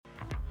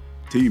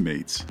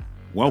Teammates,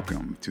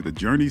 welcome to the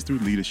Journeys Through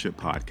Leadership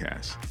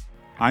podcast.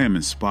 I am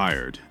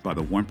inspired by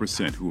the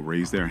 1% who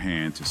raise their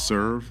hand to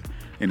serve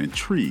and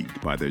intrigued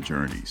by their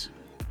journeys.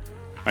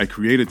 I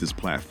created this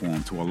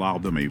platform to allow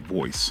them a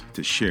voice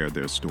to share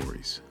their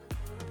stories.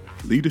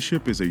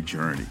 Leadership is a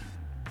journey.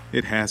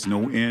 It has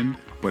no end,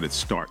 but it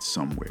starts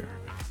somewhere.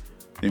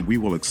 And we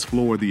will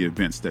explore the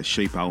events that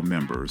shape our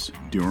members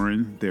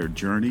during their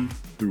journey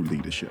through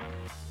leadership.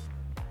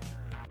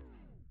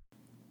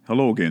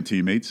 Hello again,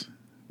 teammates.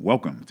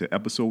 Welcome to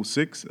episode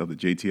 6 of the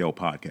JTL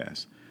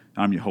podcast.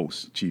 I'm your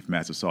host, Chief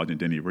Master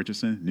Sergeant Denny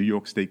Richardson, New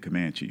York State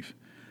Command Chief.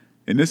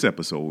 In this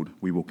episode,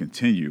 we will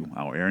continue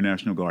our Air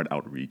National Guard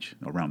outreach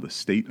around the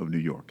state of New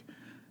York.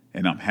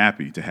 And I'm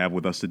happy to have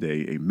with us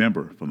today a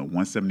member from the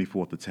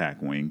 174th Attack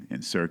Wing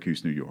in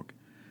Syracuse, New York.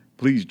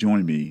 Please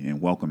join me in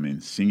welcoming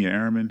Senior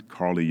Airman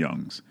Carly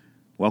Youngs.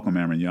 Welcome,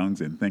 Airman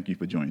Youngs, and thank you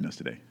for joining us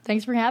today.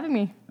 Thanks for having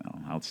me. Oh,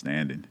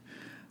 outstanding.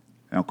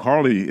 Now,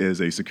 Carly is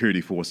a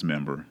security force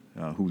member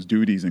whose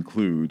duties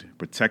include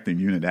protecting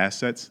unit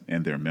assets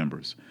and their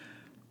members,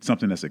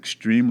 something that's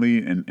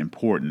extremely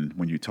important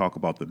when you talk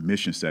about the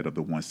mission set of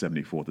the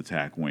 174th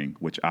Attack Wing,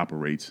 which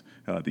operates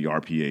the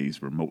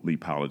RPA's remotely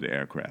piloted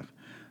aircraft.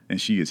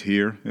 And she is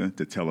here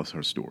to tell us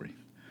her story.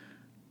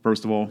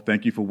 First of all,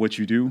 thank you for what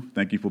you do.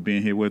 Thank you for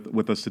being here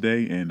with us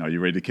today. And are you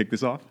ready to kick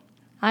this off?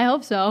 I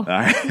hope so. All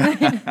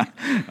right.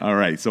 All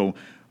right. So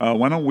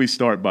why don't we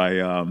start by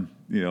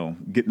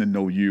getting to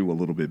know you a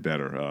little bit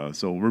better.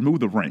 So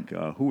remove the rank.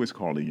 Who is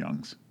Carly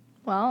Youngs?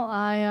 Well,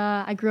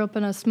 I grew up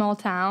in a small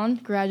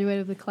town,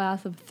 graduated with a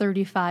class of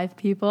 35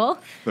 people.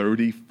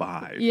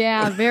 35?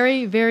 Yeah,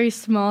 very, very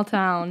small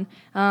town.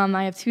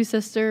 I have 2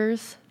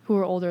 sisters who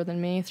are older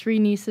than me, 3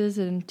 nieces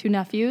and 2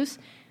 nephews.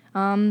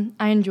 I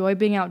enjoy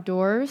being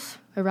outdoors.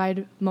 I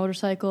ride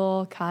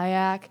motorcycle,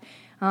 kayak.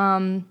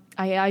 I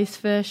ice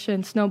fish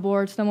and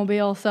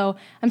snowmobile. So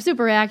I'm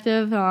super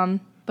active.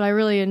 But I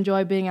really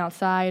enjoy being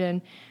outside, and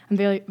I'm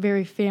very,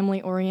 very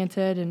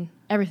family-oriented, and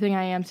everything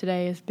I am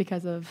today is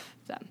because of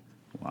them.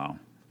 Wow.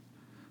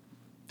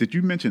 Did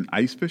you mention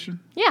ice fishing?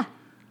 Yeah.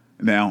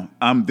 Now,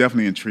 I'm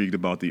definitely intrigued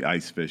about the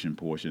ice fishing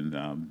portion.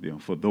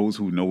 For those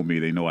who know me,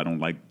 they know I don't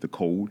like the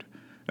cold.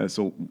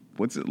 So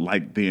what's it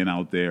like being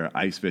out there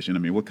ice fishing? I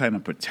mean, what kind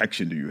of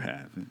protection do you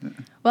have?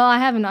 Well, I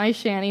have an ice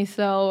shanty,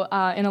 so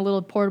in a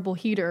little portable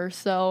heater.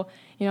 So,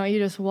 you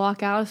just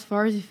walk out as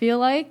far as you feel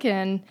like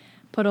and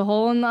put a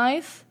hole in the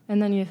ice, and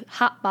then you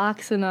hot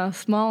box in a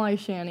small ice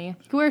shanty. You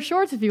can wear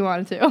shorts if you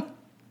wanted to.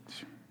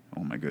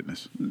 Oh, my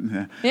goodness.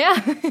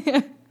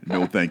 Yeah.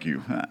 No, thank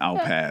you. I'll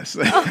pass.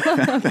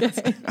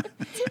 Okay.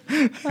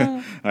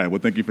 All right. Well,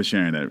 thank you for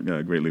sharing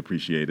that. Greatly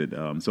appreciated.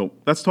 So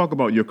let's talk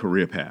about your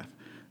career path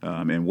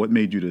and what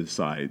made you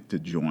decide to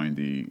join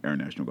the Air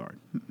National Guard.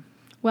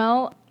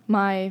 Well,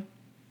 my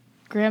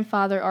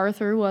grandfather,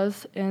 Arthur,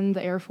 was in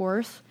the Air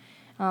Force.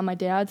 My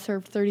dad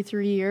served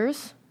 33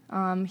 years.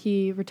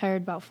 He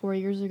retired about 4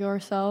 years ago or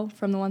so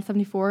from the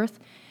 174th.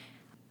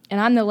 And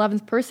I'm the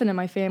 11th person in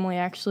my family,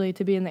 actually,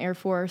 to be in the Air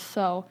Force.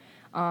 So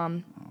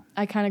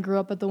I kind of grew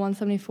up at the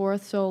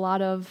 174th, so a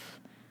lot of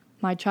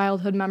my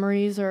childhood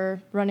memories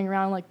are running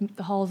around like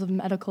the halls of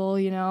medical,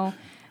 and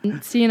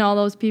seeing all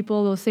those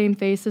people, those same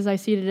faces I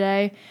see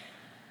today.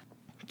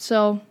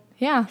 So,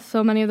 yeah,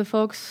 so many of the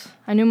folks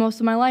I knew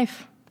most of my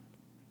life.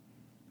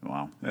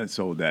 Wow. And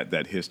so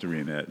that history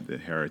and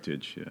that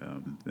heritage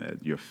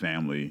that your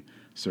family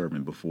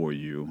serving before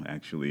you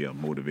actually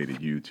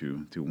motivated you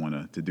to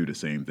want to do the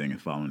same thing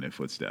and follow in their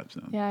footsteps.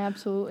 Yeah,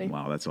 absolutely.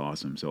 Wow, that's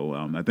awesome. So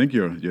I think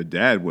your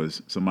dad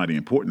was somebody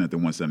important at the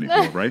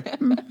 174th,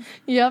 right?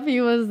 Yep,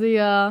 he was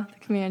the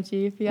command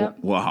chief, yep.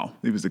 Wow,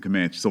 he was the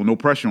command chief. So no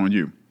pressure on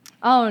you.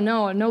 Oh,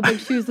 no big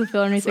shoes to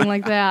fill or anything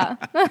like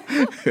that.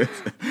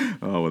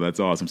 Oh, well, that's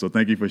awesome. So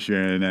thank you for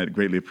sharing that.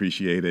 Greatly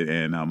appreciate it.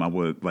 And I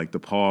would like to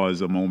pause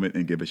a moment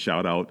and give a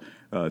shout out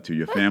to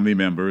your family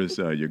members,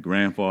 your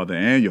grandfather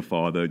and your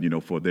father,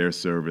 for their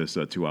service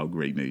to our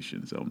great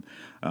nation. So,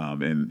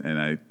 and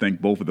I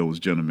thank both of those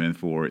gentlemen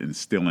for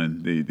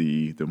instilling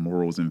the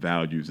morals and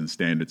values and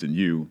standards in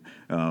you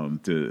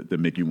to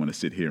make you want to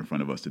sit here in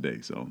front of us today.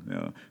 So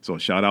a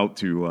shout out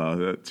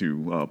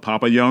to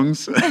Papa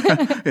Youngs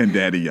and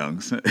Daddy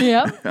Youngs.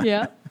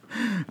 Yeah.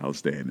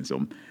 Outstanding.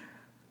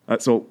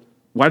 So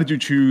why did you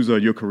choose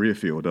your career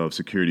field of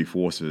security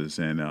forces,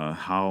 and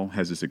how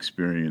has this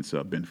experience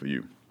been for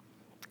you?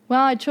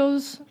 Well, I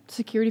chose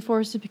security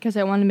forces because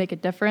I wanted to make a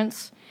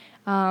difference.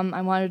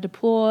 I wanted to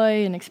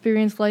deploy and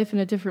experience life in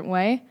a different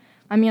way.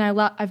 I mean,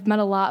 I've met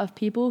a lot of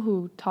people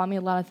who taught me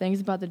a lot of things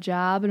about the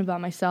job and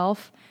about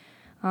myself.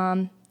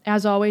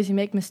 As always, you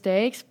make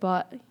mistakes,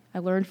 but I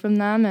learned from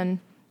them, and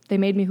they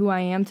made me who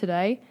I am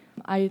today.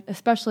 I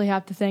especially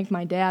have to thank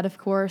my dad, of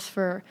course,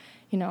 for,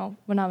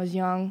 when I was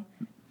young,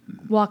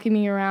 walking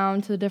me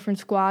around to the different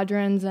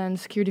squadrons, and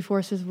security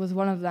forces was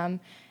one of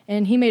them.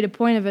 And he made a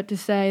point of it to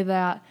say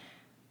that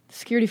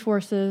security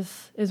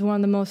forces is one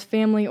of the most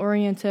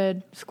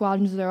family-oriented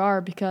squadrons there are,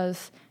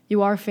 because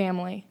you are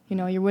family.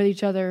 You're with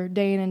each other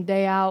day in and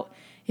day out.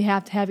 You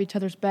have to have each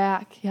other's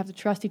back. You have to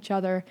trust each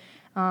other.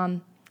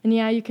 And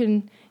yeah, you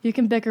can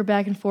bicker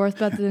back and forth,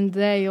 but at the end of the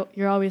day,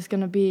 you're always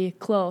going to be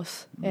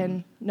close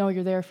and know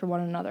you're there for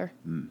one another.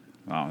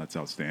 Wow, that's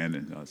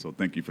outstanding. So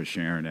thank you for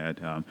sharing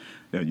that.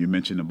 You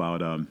mentioned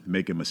about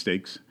making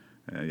mistakes.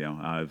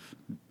 I've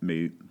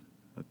made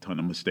a ton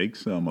of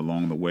mistakes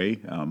along the way,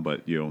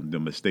 but the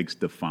mistakes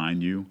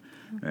define you.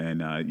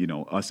 And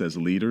us as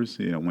leaders,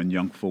 when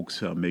young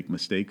folks make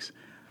mistakes,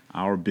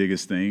 our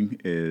biggest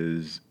thing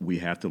is we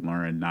have to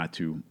learn not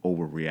to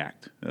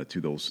overreact to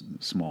those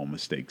small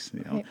mistakes.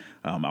 Right.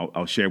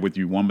 I'll share with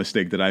you one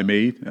mistake that I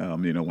made.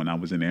 When I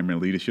was in Airman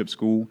Leadership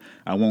School,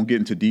 I won't get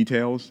into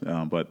details,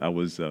 but I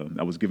was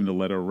given a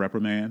letter of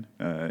reprimand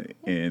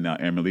in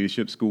Airman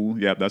Leadership School.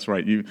 Yeah, that's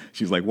right.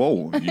 She's like,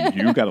 "Whoa,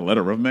 you got a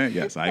letter of reprimand?"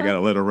 Yes, I got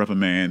a letter of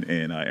reprimand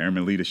in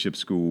Airman Leadership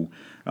School.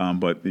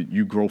 But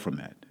you grow from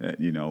that,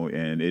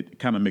 and it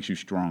kind of makes you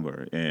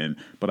stronger.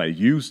 But I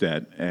use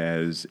that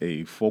as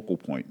a focal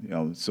point,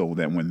 so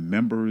that when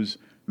members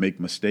make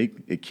mistake,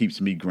 it keeps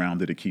me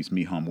grounded, it keeps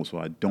me humble, so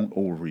I don't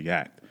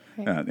overreact.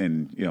 Right.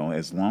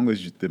 As long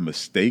as the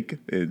mistake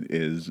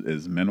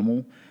is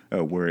minimal,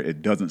 where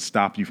it doesn't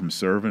stop you from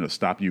serving or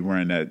stop you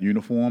wearing that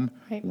uniform,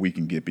 right. we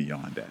can get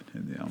beyond that.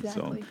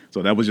 Exactly.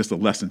 So that was just a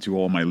lesson to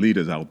all my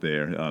leaders out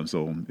there.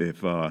 So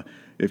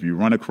if you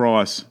run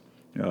across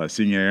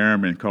Senior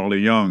Airman Carly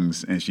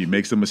Youngs and she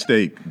makes a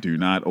mistake, do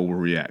not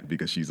overreact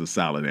because she's a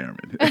solid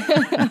airman.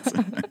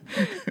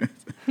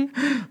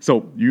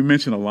 So you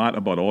mentioned a lot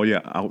about all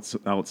your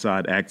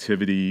outside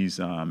activities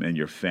and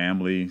your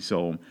family.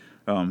 So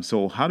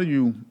how do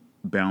you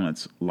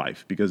balance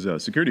life? Because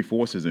security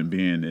forces and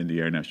being in the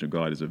Air National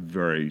Guard is a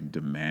very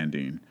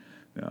demanding,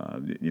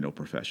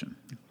 profession.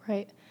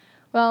 Right.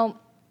 Well,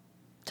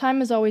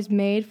 time is always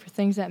made for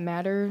things that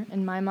matter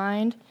in my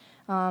mind.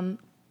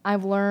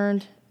 I've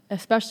learned,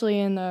 especially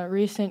in the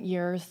recent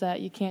years, that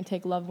you can't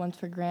take loved ones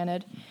for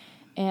granted.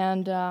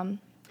 And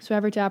so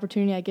every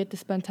opportunity I get to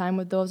spend time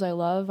with those I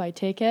love, I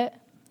take it.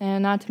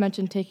 And not to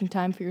mention taking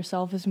time for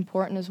yourself is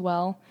important as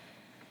well.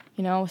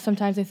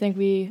 Sometimes I think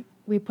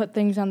we put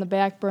things on the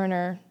back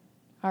burner,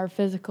 our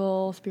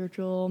physical,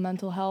 spiritual,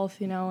 mental health,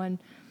 and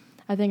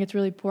I think it's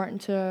really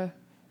important to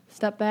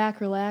step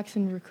back, relax,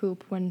 and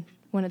recoup when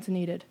it's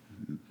needed.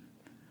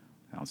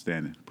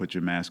 Outstanding. Put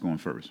your mask on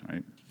first,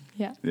 right?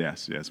 Yeah.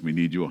 Yes. We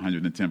need you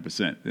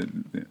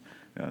 110%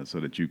 so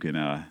that you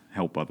can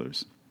help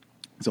others.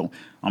 So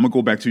I'm going to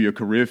go back to your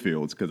career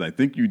fields because I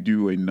think you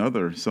do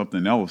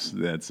something else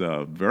that's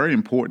very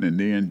important and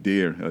near and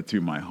dear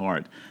to my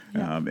heart.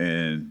 Yeah.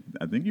 And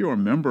I think you're a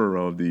member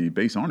of the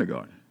Base Honor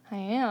Guard. I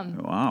am.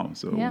 Wow.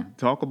 So yeah.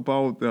 Talk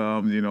about,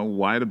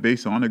 why the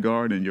Base Honor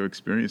Guard and your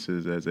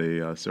experiences as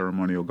a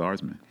ceremonial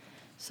guardsman.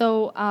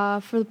 So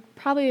for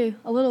probably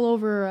a little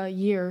over a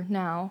year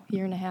now,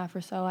 year and a half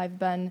or so, I've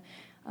been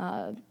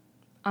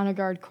Honor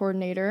Guard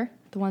coordinator,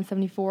 the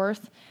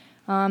 174th.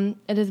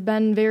 It has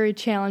been very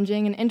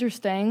challenging and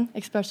interesting,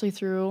 especially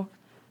through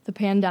the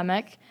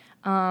pandemic.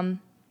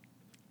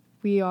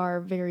 We are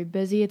very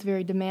busy. It's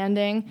very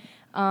demanding.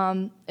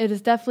 It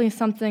is definitely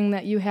something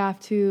that you have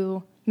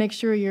to make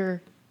sure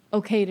you're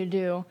okay to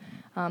do.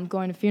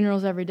 Going to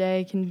funerals every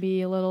day can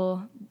be a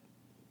little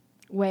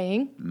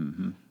weighing.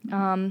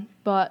 Mm-hmm.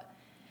 But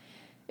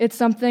it's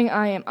something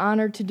I am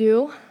honored to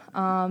do.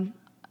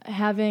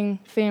 Having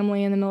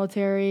family in the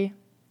military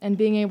and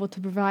being able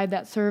to provide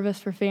that service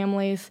for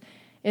families,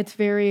 it's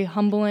very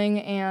humbling,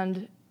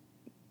 and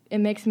it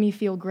makes me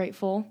feel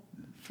grateful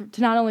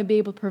to not only be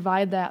able to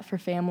provide that for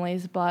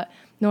families, but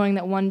knowing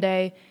that one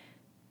day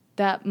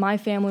that my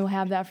family will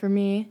have that for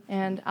me,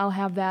 and I'll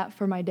have that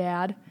for my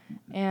dad.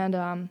 And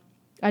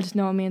I just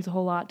know it means a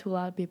whole lot to a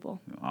lot of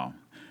people. Wow.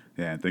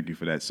 Yeah, thank you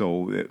for that.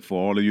 So for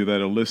all of you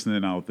that are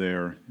listening out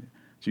there,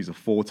 she's a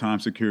full-time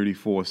security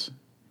force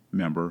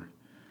member,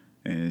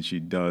 and she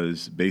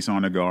does Base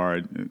Honor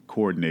Guard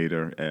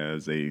coordinator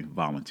as a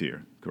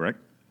volunteer, correct?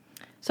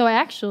 So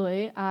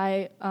actually,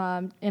 I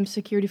am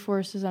security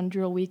forces on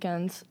drill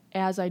weekends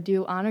as I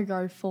do Honor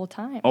Guard full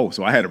time. Oh,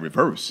 so I had a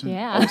reverse.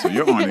 Yeah. Oh, so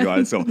you're Honor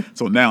Guard. So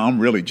now I'm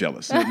really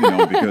jealous,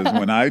 because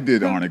when I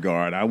did Honor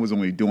Guard, I was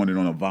only doing it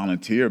on a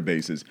volunteer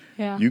basis.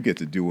 Yeah. You get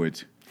to do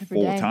it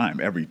full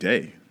time every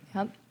day.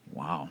 Yep.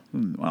 Wow.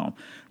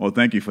 Well,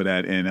 thank you for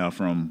that. And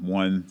from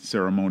one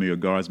ceremonial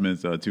guardsman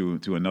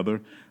to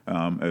another,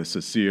 a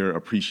sincere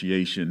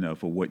appreciation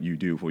for what you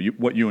do,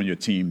 what you and your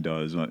team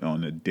does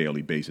on a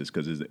daily basis,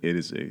 because it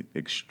is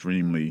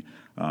extremely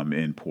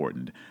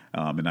important.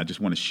 And I just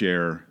want to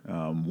share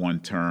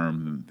one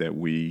term that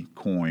we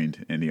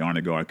coined in the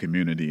Honor Guard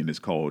community, and it's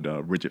called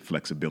rigid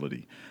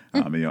flexibility.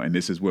 And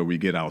this is where we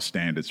get our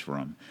standards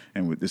from,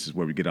 and this is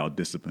where we get our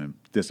discipline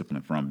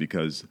from,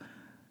 because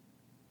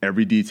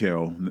every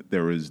detail,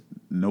 there is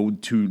no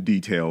two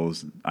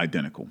details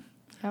identical.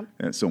 Yep.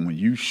 And so when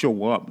you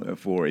show up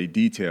for a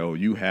detail,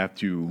 you have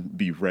to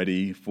be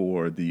ready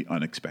for the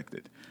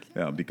unexpected.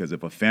 Because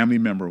if a family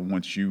member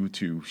wants you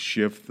to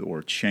shift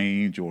or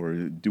change or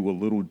do a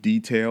little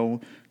detail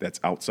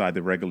that's outside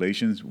the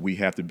regulations, we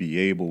have to be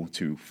able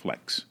to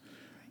flex.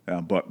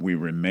 But we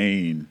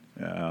remain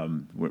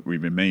we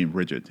remain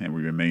rigid and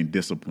we remain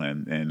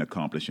disciplined in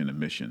accomplishing the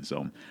mission.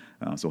 So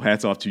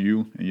hats off to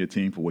you and your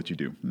team for what you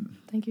do.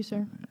 Thank you,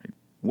 sir.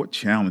 What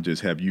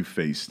challenges have you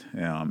faced,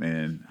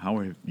 and how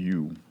have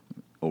you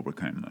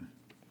overcome them?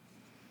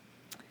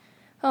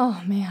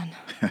 Oh, man.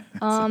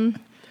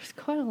 There's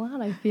quite a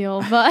lot, I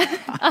feel. But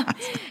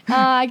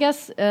I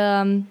guess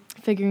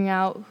figuring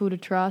out who to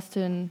trust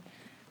and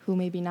who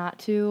maybe not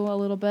to a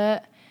little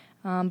bit.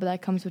 But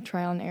that comes with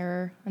trial and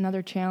error.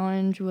 Another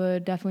challenge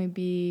would definitely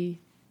be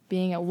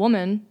being a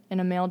woman in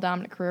a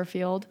male-dominant career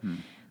field.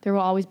 There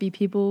will always be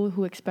people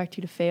who expect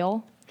you to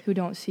fail, who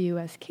don't see you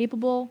as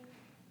capable.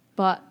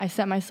 But I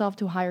set myself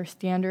to a higher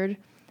standard.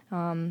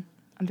 I'm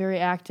very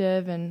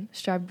active and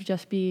strive to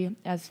just be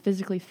as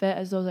physically fit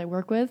as those I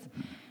work with.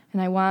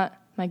 And I want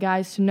my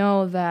guys to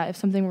know that if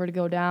something were to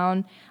go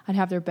down, I'd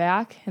have their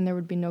back, and there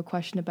would be no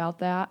question about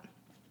that.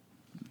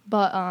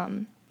 But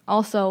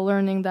also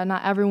learning that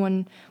not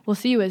everyone will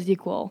see you as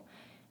equal,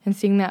 and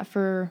seeing that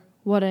for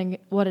what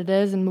it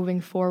is and moving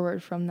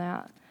forward from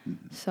that.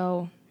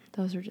 So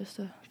those are just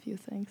a few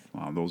things.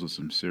 Wow, those are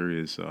some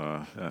serious,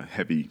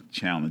 heavy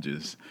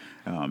challenges.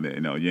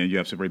 You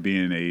have to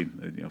being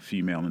a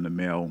female in a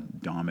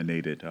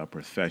male-dominated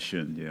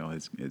profession.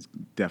 It's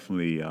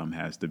definitely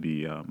has to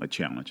be a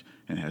challenge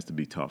and has to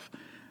be tough.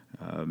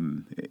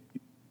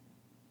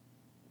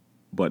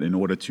 But in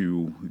order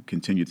to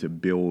continue to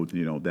build,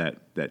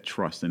 that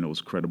trust and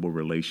those credible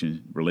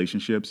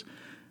relationships,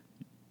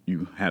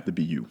 you have to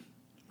be you.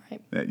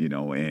 Right.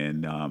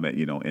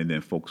 And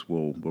then folks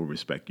will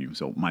respect you.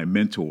 So my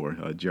mentor,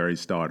 Jerry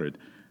Stoddard,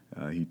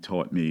 he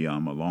taught me a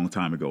long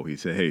time ago. He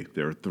said, "Hey,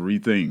 there are three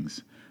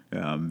things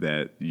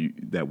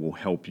that will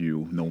help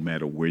you no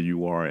matter where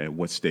you are, at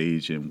what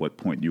stage, and what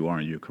point you are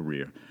in your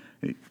career.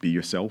 Be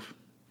yourself,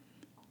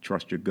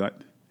 trust your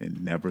gut,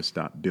 and never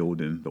stop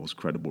building those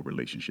credible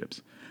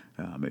relationships."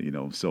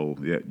 So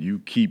you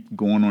keep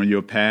going on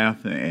your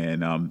path,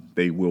 and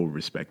they will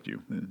respect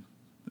you.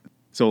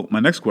 So my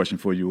next question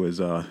for you is,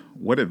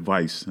 what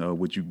advice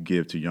would you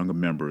give to younger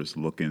members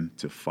looking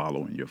to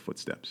follow in your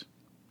footsteps?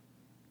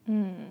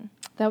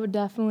 That would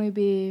definitely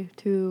be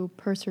to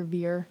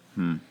persevere.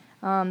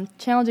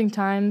 Challenging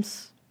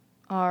times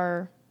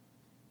are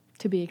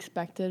to be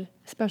expected,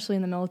 especially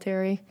in the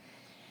military.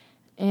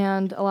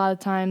 And a lot of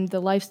time, the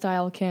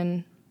lifestyle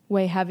can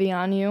weigh heavy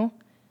on you.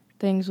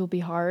 Things will be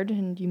hard,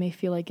 and you may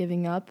feel like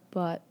giving up,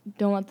 but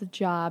don't let the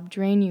job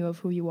drain you of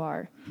who you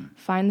are.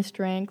 Find the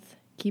strength,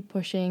 keep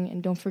pushing,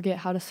 and don't forget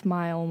how to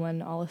smile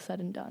when all is said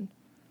and done.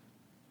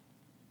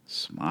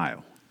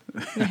 Smile.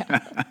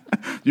 Yeah.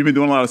 You've been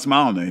doing a lot of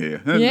smiling in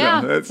here.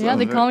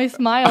 They call me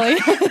Smiley.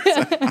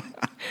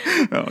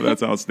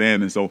 That's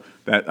outstanding. So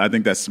I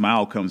think that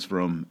smile comes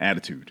from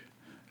attitude.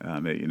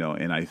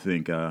 And I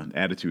think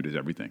attitude is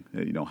everything.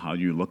 How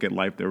you look at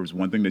life. There is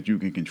one thing that you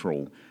can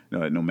control,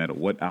 no matter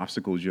what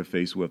obstacles you're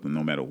faced with, and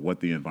no matter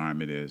what the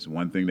environment is.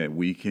 One thing that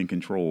we can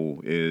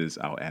control is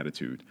our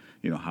attitude.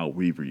 How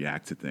we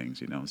react to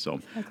things.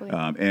 So,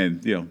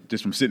 Exactly.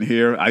 just from sitting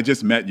here, I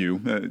just met you,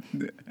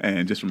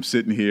 and just from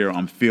sitting here,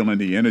 I'm feeling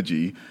the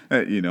energy,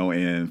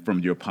 and from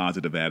your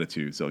positive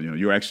attitude. So,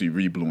 you're actually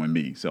re-bluing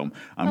me. So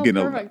I'm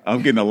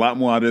getting a lot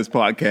more out of this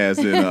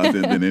podcast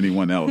than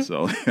anyone else.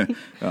 So,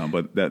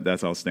 but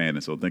that's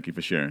outstanding. So thank you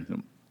for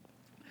sharing.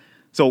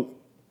 So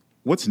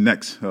what's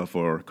next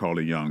for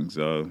Carla Youngs?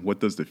 What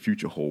does the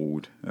future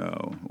hold,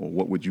 or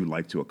what would you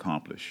like to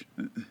accomplish?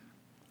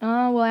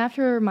 Well,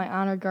 after my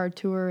honor guard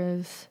tour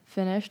is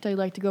finished, I'd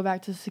like to go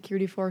back to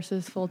security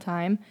forces full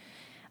time,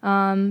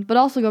 but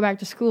also go back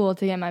to school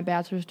to get my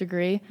bachelor's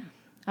degree.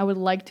 I would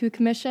like to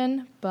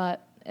commission,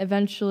 but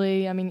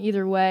eventually,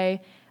 either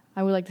way,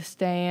 I would like to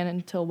stay in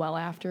until well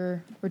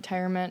after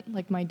retirement,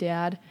 like my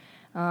dad.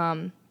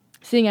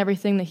 Seeing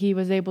everything that he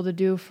was able to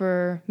do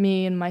for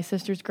me and my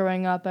sisters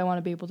growing up, I want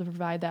to be able to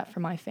provide that for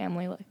my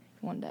family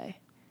one day.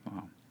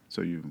 Wow.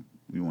 So you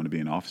want to be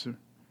an officer?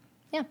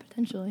 Yeah,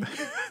 potentially.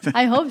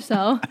 I hope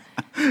so.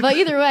 But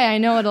either way, I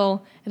know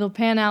it'll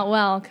pan out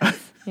well because,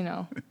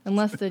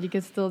 enlisted, you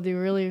could still do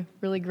really,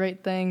 really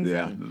great things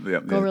and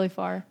go really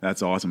far.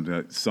 That's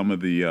awesome. Some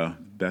of the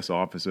best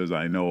officers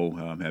I know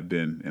have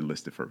been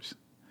enlisted first.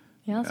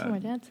 Yeah, that's what my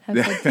dad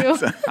has said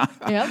too.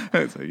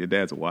 Yep. So your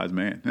dad's a wise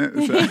man.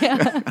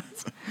 Yeah.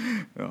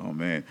 Oh,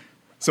 man.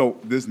 So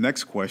this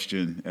next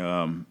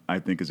question I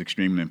think is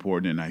extremely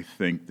important, and I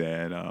think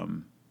that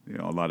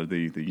a lot of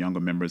the younger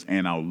members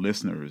and our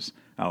listeners,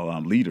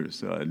 our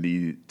leaders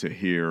need to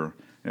hear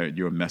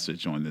your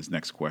message on this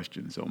next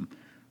question. So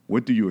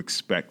what do you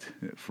expect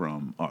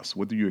from us?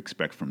 What do you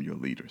expect from your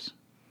leaders?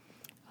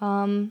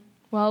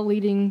 Well,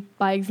 leading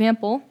by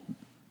example,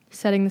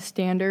 setting the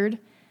standard,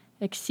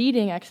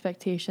 exceeding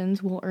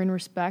expectations will earn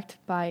respect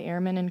by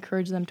airmen and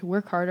encourage them to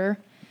work harder.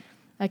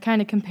 I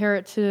kind of compare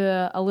it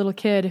to a little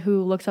kid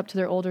who looks up to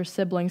their older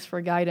siblings for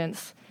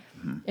guidance.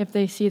 If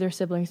they see their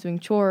siblings doing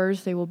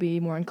chores, they will be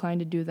more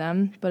inclined to do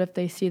them. But if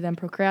they see them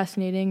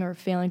procrastinating or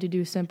failing to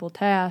do simple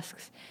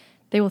tasks,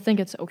 they will think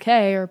it's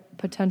okay or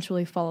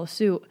potentially follow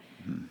suit.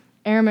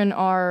 Airmen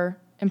are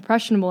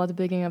impressionable at the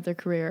beginning of their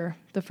career.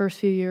 The first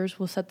few years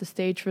will set the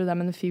stage for them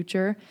in the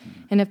future.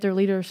 And if their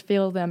leaders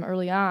fail them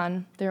early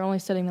on, they're only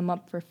setting them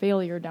up for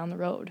failure down the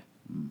road.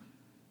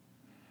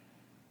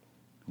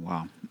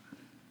 Wow.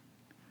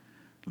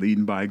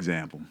 Leading by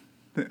example.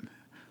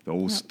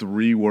 Those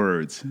three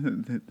words,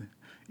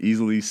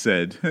 easily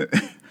said,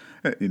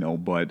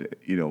 but,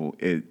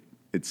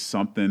 it's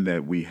something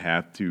that we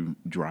have to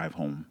drive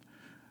home.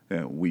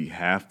 We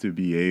have to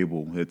be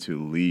able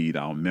to lead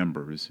our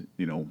members,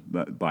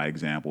 by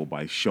example,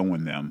 by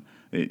showing them,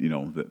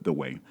 the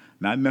way.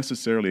 Not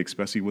necessarily,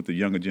 especially with the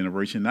younger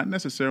generation, not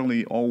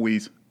necessarily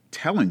always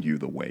telling you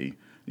the way,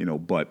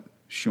 but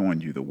showing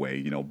you the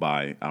way,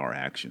 by our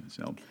actions.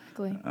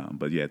 Exactly.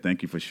 But yeah,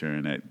 thank you for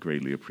sharing that.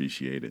 Greatly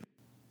appreciate it.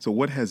 So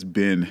what has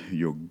been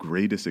your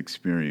greatest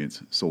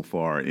experience so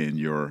far in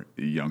your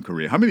young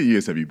career? How many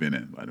years have you been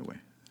in, by the way?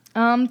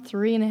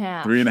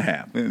 3.5.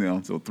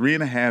 3.5. So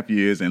 3.5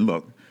 years, and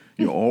look,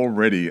 you're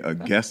already a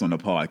guest on the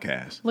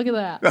podcast. Look at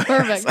that.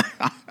 Perfect.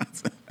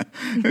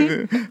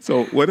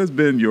 So what has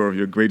been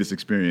your greatest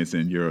experience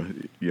in your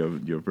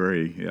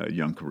very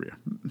young career?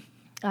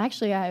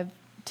 Actually, I have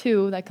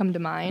two that come to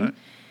mind.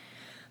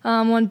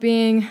 One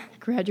being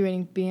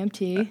graduating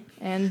BMT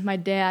and my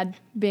dad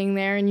being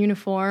there in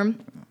uniform,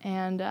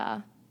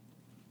 and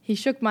he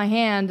shook my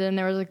hand and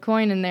there was a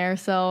coin in there,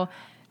 so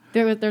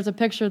there's a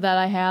picture that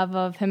I have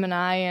of him and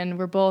I, and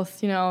we're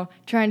both,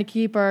 trying to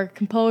keep our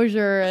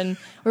composure, and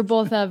we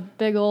both have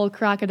big old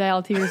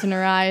crocodile tears in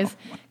our eyes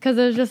because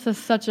it was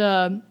just such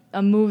a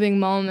moving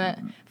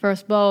moment for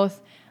us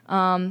both.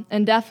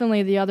 And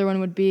definitely the other one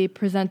would be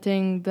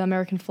presenting the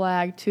American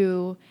flag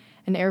to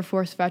an Air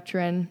Force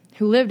veteran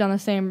who lived on the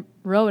same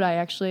road I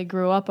actually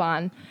grew up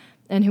on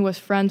and who was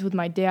friends with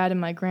my dad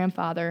and my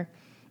grandfather.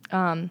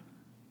 And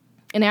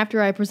after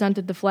I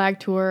presented the flag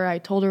to her, I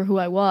told her who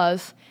I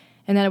was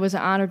and that it was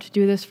an honor to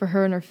do this for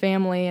her and her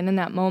family. And in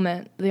that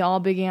moment, they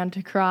all began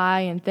to cry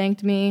and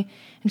thanked me.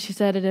 And she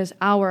said, it is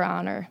our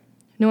honor,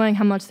 knowing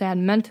how much that had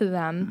meant to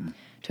them,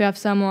 to have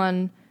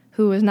someone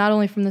who was not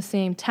only from the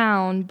same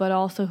town, but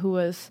also who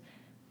was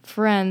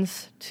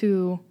friends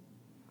to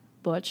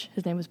Butch.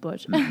 His name was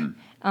Butch.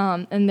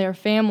 And their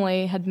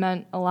family had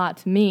meant a lot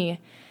to me.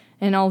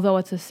 And although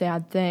it's a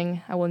sad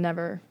thing, I will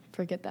never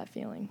forget that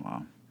feeling.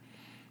 Wow.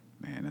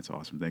 Man, that's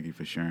awesome. Thank you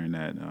for sharing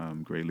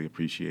that. Greatly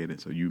appreciate it.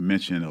 So you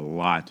mentioned a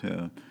lot,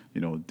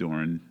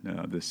 during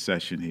this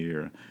session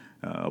here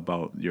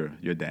about your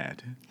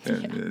dad.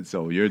 Yeah.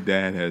 So your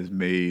dad has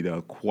made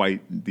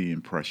quite the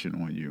impression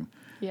on you.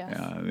 Yes.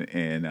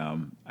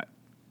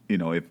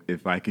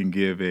 If I can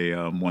give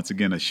once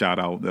again a shout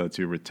out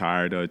to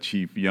retired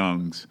Chief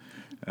Young's,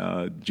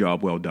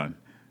 job well done.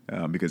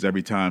 Because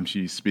every time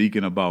she's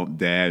speaking about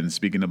dad and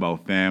speaking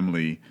about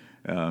family,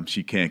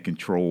 she can't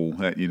control,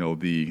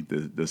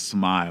 the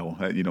smile,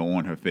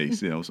 on her face.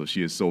 So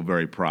she is so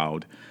very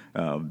proud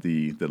of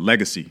the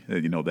legacy,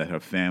 that her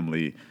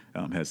family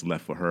has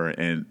left for her.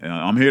 And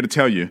I'm here to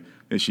tell you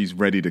that she's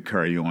ready to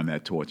carry on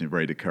that torch and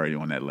ready to carry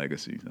on that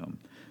legacy.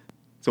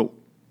 So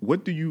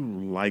what do you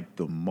like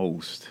the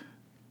most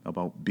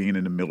about being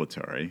in the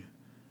military,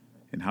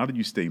 and how did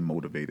you stay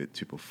motivated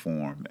to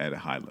perform at a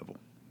high level?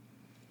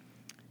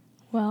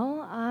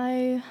 Well,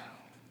 I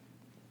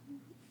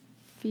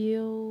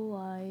feel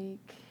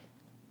like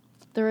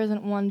there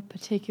isn't one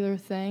particular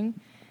thing.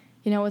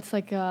 It's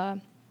like I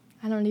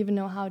don't even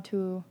know how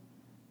to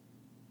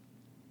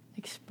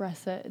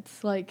express it.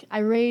 It's like I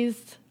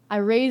raised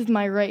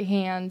my right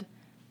hand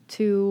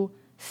to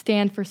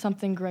stand for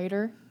something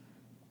greater,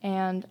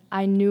 and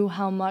I knew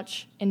how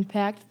much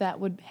impact that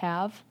would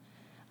have.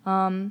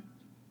 And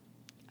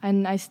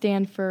I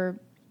stand for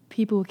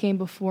people who came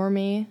before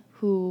me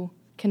who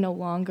can no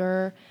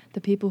longer,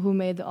 the people who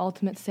made the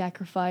ultimate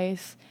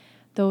sacrifice,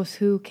 those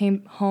who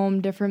came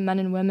home different men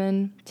and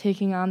women,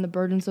 taking on the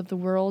burdens of the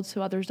world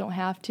so others don't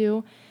have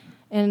to.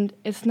 And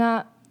it's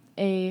not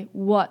a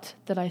what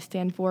that I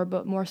stand for,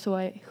 but more so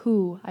a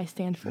who I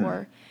stand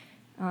for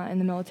in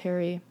the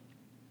military.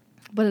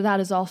 But that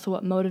is also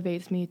what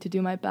motivates me to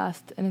do my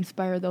best and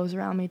inspire those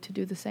around me to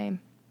do the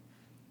same.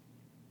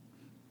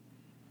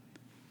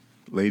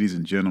 Ladies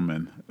and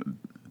gentlemen,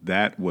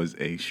 that was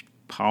a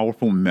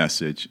powerful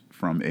message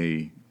from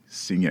a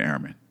senior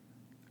airman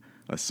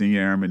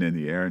in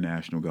the Air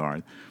National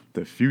Guard.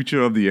 The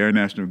future of the Air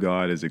National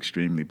Guard is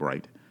extremely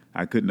bright.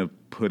 I couldn't have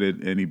put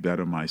it any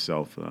better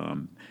myself.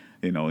 And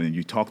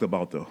you talked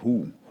about the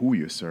who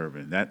you're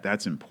serving.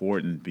 That's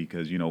important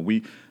because,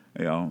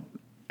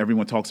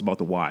 everyone talks about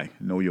the why,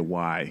 know your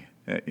why,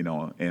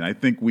 and I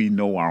think we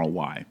know our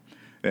why,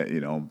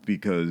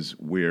 because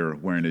we're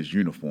wearing this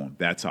uniform.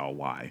 That's our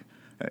why,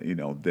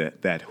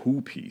 that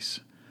who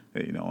piece.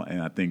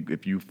 And I think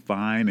if you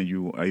find and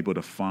you are able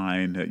to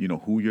find,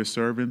 who you're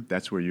serving,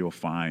 that's where you'll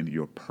find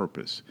your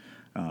purpose.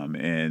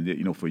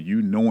 And for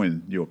you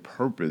knowing your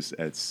purpose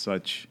at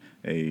such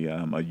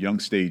a young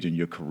stage in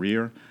your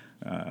career,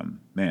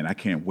 man, I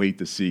can't wait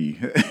to see,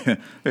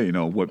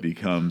 what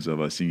becomes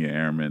of a senior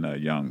airman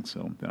young.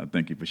 So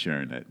thank you for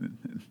sharing that.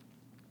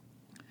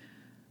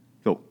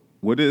 So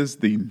What is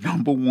the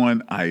number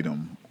one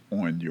item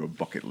on your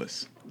bucket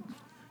list?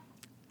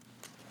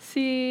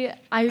 See,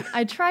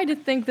 I tried to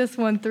think this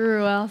one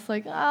through. I was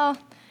like, oh,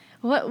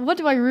 what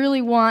do I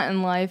really want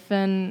in life?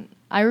 And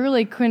I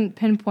really couldn't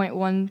pinpoint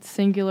one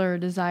singular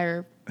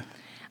desire.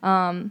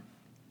 But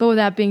with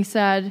that being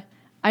said,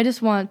 I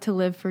just want to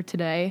live for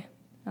today,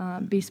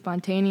 be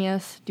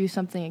spontaneous, do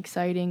something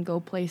exciting, go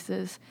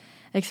places,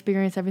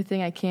 experience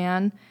everything I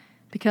can,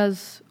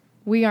 because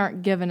we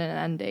aren't given an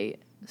end date.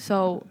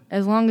 So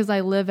as long as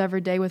I live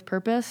every day with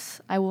purpose,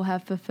 I will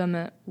have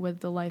fulfillment with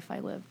the life I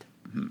lived.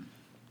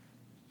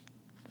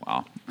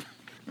 Wow.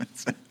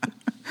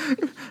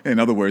 In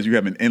other words, you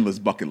have an endless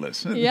bucket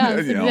list.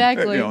 Yes,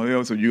 exactly.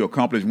 So you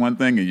accomplish one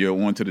thing and you're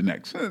on to the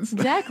next.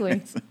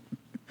 Exactly.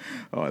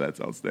 Oh, that's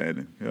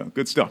outstanding. Yeah,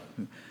 good stuff.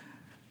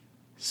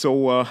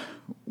 So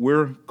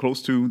we're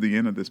close to the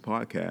end of this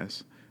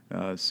podcast.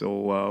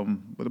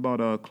 What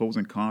about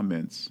closing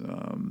comments?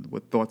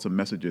 What thoughts or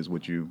messages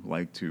would you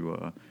like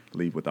to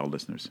leave with our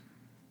listeners?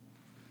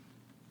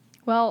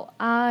 Well,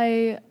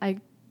 I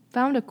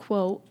found a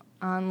quote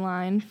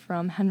online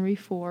from Henry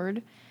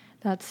Ford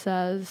that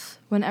says,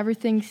 "When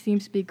everything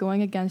seems to be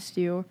going against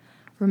you,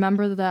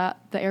 remember that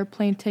the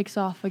airplane takes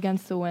off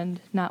against the wind,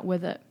 not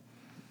with it."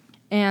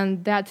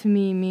 And that to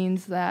me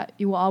means that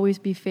you will always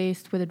be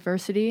faced with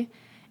adversity,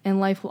 and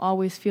life will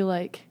always feel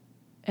like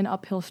an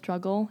uphill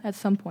struggle at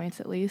some points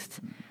at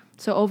least.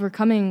 So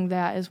overcoming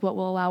that is what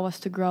will allow us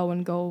to grow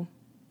and go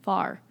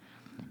far,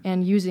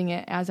 and using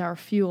it as our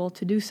fuel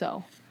to do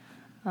so.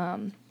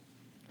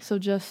 So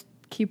just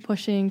keep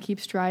pushing, keep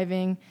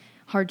striving.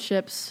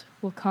 Hardships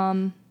will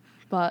come,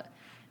 but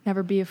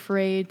never be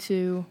afraid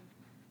to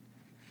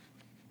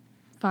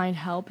find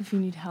help if you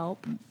need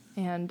help,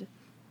 and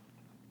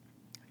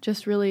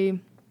just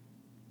really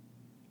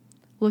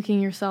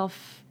looking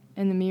yourself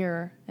in the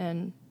mirror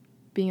and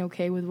being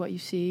okay with what you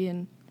see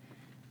and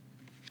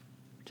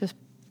just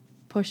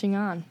pushing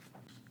on.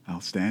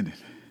 Outstanding.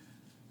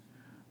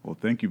 Well,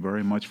 thank you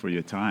very much for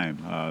your time.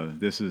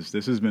 This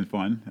has been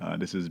fun.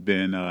 This has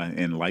been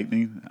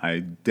enlightening. I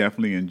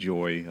definitely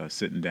enjoy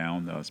sitting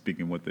down,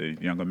 speaking with the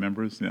younger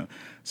members.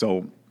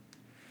 So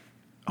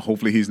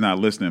hopefully he's not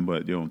listening,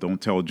 but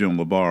don't tell Jim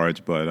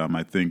LaBarge. But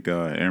I think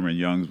Aaron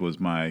Youngs was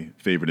my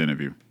favorite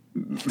interview.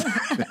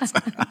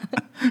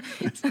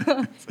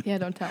 Yeah,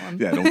 don't tell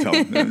him. Yeah, don't tell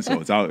him.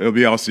 So it'll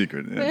be our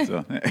secret.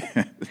 So.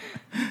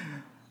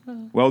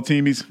 Well,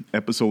 teamies,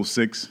 episode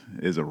 6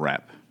 is a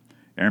wrap.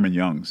 Aaron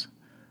Youngs,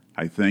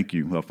 I thank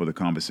you for the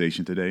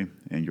conversation today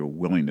and your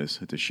willingness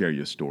to share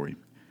your story.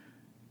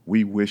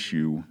 We wish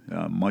you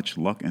much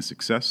luck and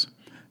success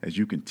as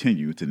you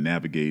continue to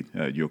navigate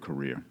your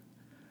career.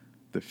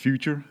 The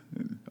future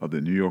of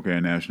the New York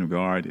Air National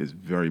Guard is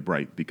very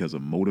bright because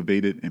of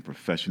motivated and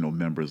professional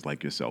members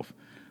like yourself.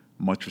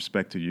 Much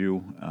respect to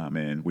you,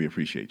 and we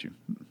appreciate you.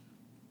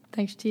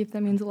 Thanks, Chief.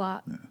 That means a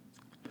lot. Yeah.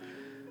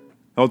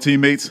 Well,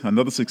 teammates,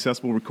 another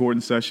successful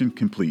recording session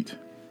complete.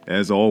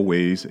 As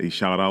always, a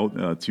shout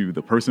out to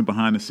the person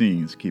behind the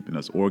scenes, keeping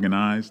us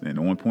organized and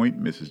on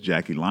point, Mrs.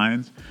 Jackie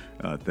Lyons.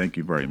 Thank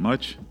you very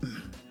much.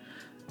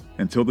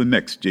 Until the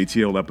next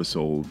JTL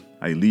episode,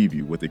 I leave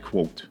you with a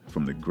quote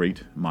from the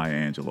great Maya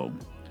Angelou.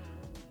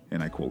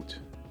 And I quote,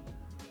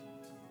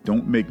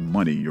 "Don't make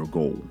money your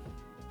goal.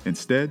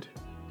 Instead,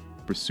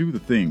 pursue the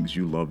things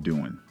you love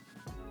doing,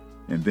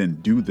 and then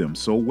do them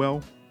so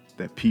well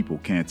that people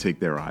can't take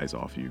their eyes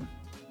off you."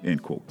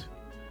 End quote.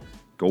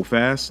 Go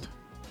fast,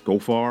 go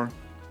far,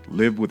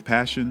 live with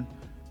passion,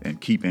 and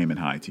keep aiming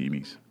high,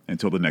 teamies.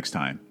 Until the next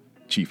time,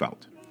 Chief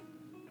out.